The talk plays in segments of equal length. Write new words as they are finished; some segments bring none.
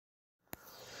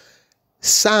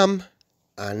Sam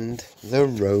and the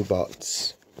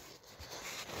Robots.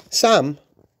 Sam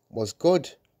was good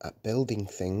at building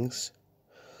things.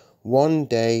 One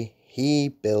day he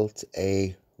built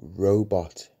a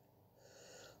robot.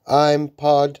 "I'm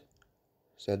Pod,"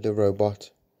 said the robot.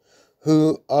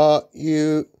 "Who are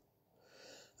you?"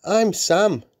 "I'm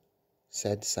Sam,"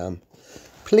 said Sam.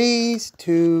 "Pleased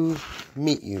to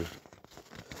meet you."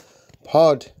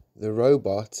 Pod, the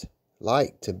robot,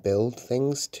 liked to build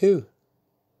things too.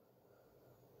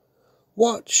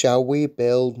 "What shall we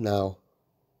build now?"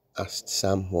 asked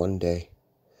Sam one day.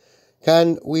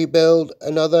 "Can we build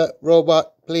another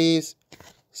robot, please?"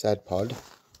 said Pod.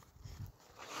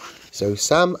 So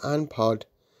Sam and Pod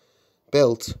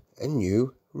built a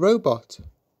new robot.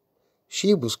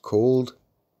 She was called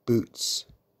Boots.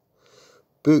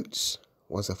 Boots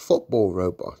was a football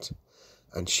robot,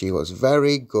 and she was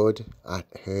very good at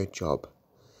her job.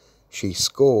 She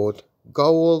scored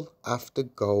goal after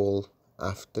goal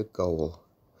after goal.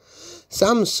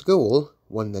 Sam's school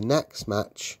won the next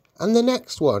match and the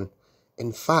next one.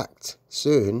 In fact,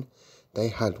 soon they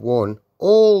had won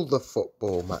all the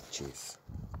football matches.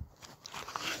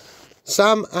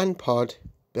 Sam and Pod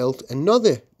built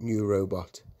another new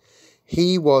robot.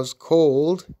 He was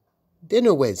called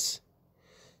Dinner Whiz.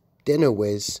 Dinner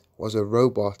Whiz was a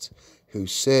robot who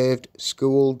served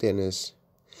school dinners.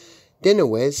 Dinner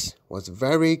Whiz was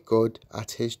very good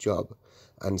at his job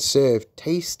and served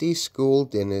tasty school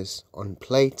dinners on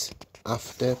plate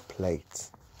after plate.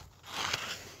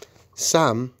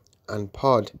 Sam and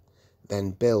Pod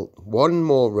then built one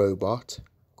more robot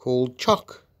called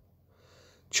Choc.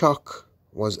 Choc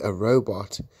was a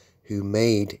robot who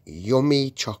made yummy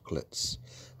chocolates,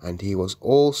 and he was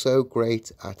also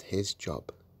great at his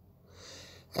job.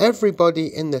 Everybody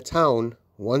in the town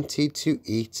wanted to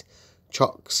eat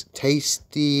Choc's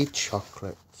tasty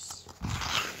chocolates.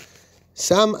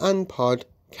 Sam and Pod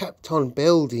kept on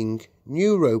building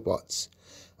new robots,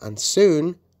 and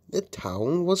soon the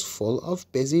town was full of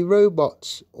busy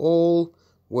robots, all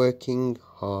working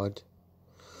hard.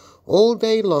 All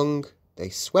day long they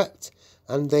swept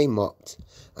and they mopped,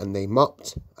 and they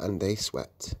mopped and they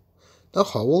swept. The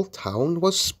whole town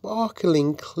was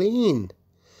sparkling clean.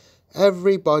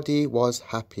 Everybody was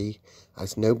happy,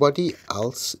 as nobody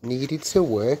else needed to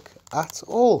work at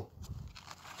all.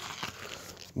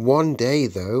 One day,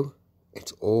 though,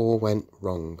 it all went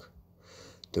wrong.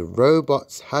 The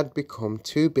robots had become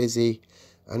too busy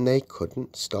and they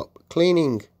couldn't stop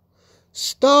cleaning.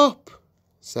 "Stop!"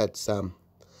 said Sam.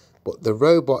 But the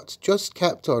robots just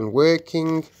kept on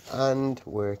working and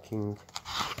working.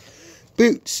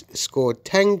 Boots scored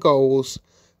 10 goals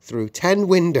through 10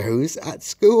 windows at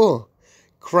school.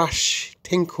 Crash,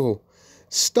 tinkle.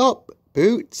 "Stop,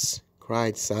 Boots!"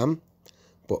 cried Sam.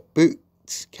 But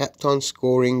Boots kept on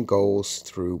scoring goals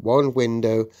through one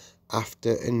window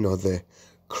after another.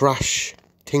 Crash,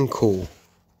 tinkle.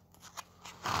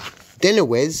 Dinner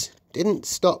Whiz didn't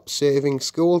stop serving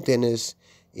school dinners,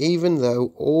 even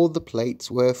though all the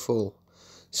plates were full.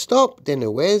 "Stop,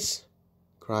 Dinner Whiz!"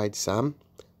 cried Sam.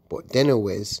 But Dinner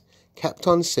Whiz kept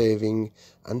on serving,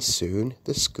 and soon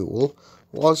the school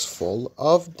was full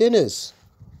of dinners.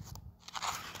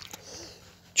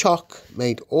 Choc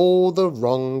made all the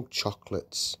wrong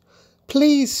chocolates.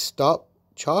 "Please stop,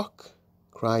 Choc!"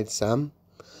 cried Sam.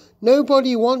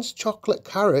 "Nobody wants chocolate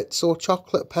carrots or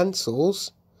chocolate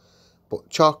pencils." But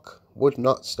Choc would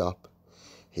not stop.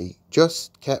 He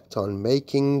just kept on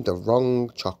making the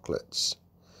wrong chocolates.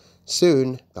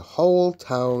 Soon the whole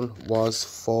town was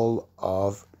full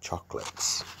of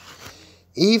chocolates.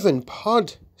 Even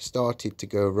Pod started to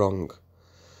go wrong.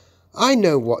 "I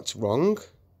know what's wrong,"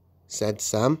 said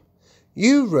Sam.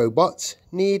 "You robots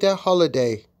need a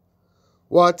holiday."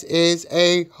 "What is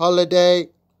a holiday?"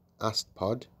 asked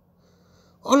Pod.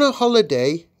 "On a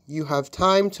holiday, you have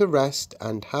time to rest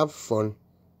and have fun,"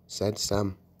 said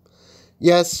Sam.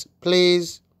 "Yes,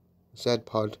 please," said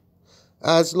Pod.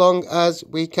 "As long as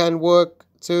we can work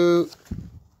too."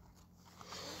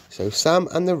 So Sam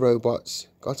and the robots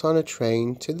got on a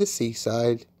train to the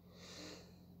seaside.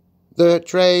 "The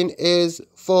train is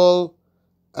full,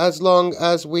 as long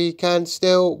as we can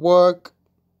still work,"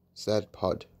 said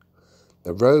Pod.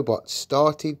 The robots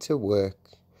started to work.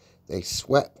 They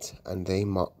swept and they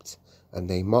mopped, and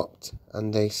they mopped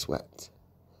and they swept.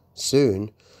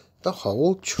 Soon the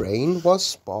whole train was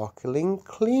sparkling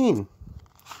clean.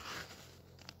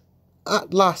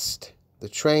 At last the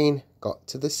train got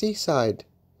to the seaside.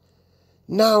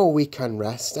 "Now we can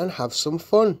rest and have some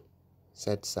fun,"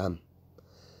 said Sam.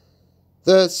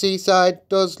 "The seaside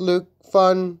does look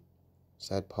fun,"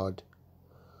 said Pod.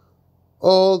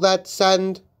 "All that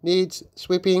sand needs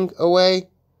sweeping away.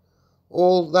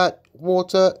 All that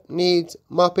water needs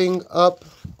mopping up.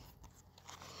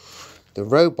 The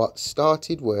robots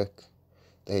started work.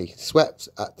 They swept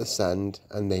at the sand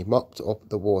and they mopped up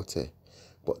the water.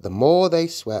 But the more they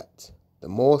swept, the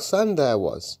more sand there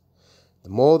was. The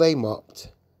more they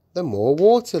mopped, the more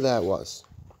water there was.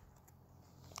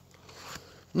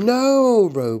 No,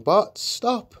 robots,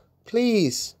 stop,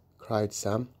 please, cried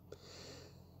Sam.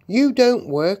 You don't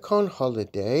work on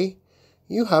holiday.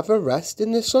 You have a rest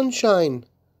in the sunshine,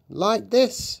 like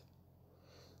this.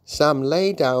 Sam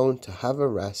lay down to have a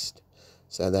rest,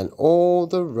 so then all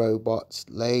the robots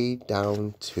lay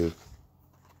down too.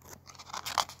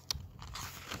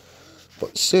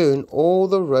 But soon all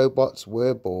the robots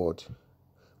were bored.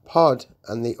 Pod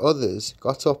and the others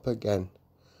got up again.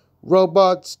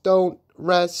 Robots don't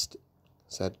rest,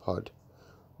 said Pod.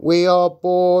 We are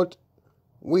bored.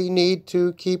 We need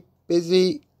to keep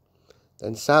busy.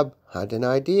 Then Sam had an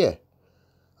idea.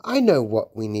 I know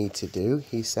what we need to do,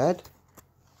 he said.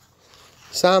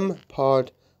 Sam,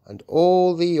 Pod, and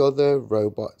all the other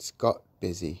robots got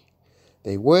busy.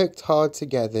 They worked hard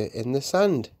together in the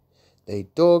sand. They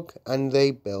dug and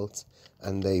they built,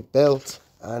 and they built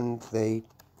and they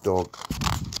dug.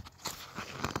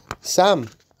 Sam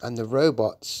and the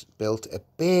robots built a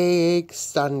big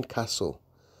sand castle.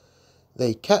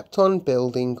 They kept on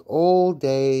building all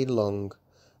day long,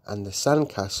 and the sand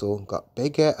castle got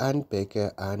bigger and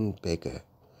bigger and bigger.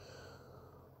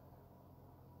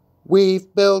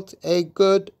 We've built a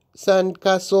good sand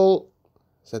castle,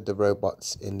 said the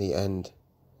robots in the end.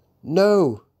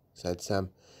 No, said Sam,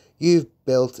 you've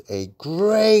built a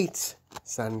great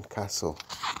sand castle.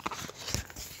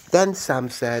 Then Sam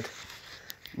said,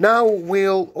 now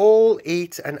we'll all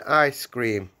eat an ice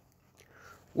cream.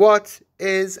 What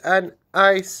is an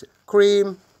ice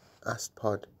cream? Asked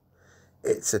Pod.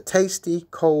 It's a tasty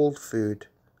cold food,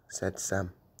 said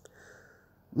Sam.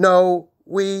 No,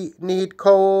 we need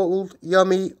cold,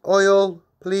 yummy oil,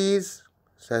 please,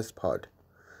 says Pod.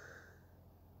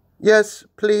 Yes,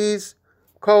 please,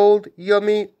 cold,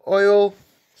 yummy oil,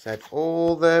 said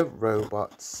all the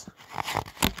robots.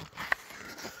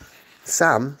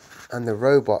 Sam and the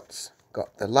robots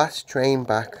got the last train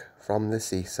back from the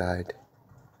seaside.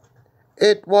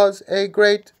 It was a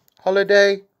great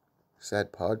holiday,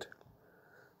 said Pod,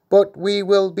 but we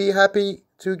will be happy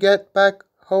to get back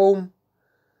home.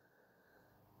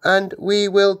 And we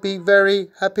will be very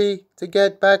happy to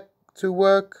get back to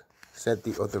work, said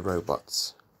the other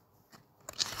robots.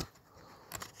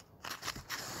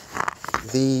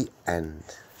 The end.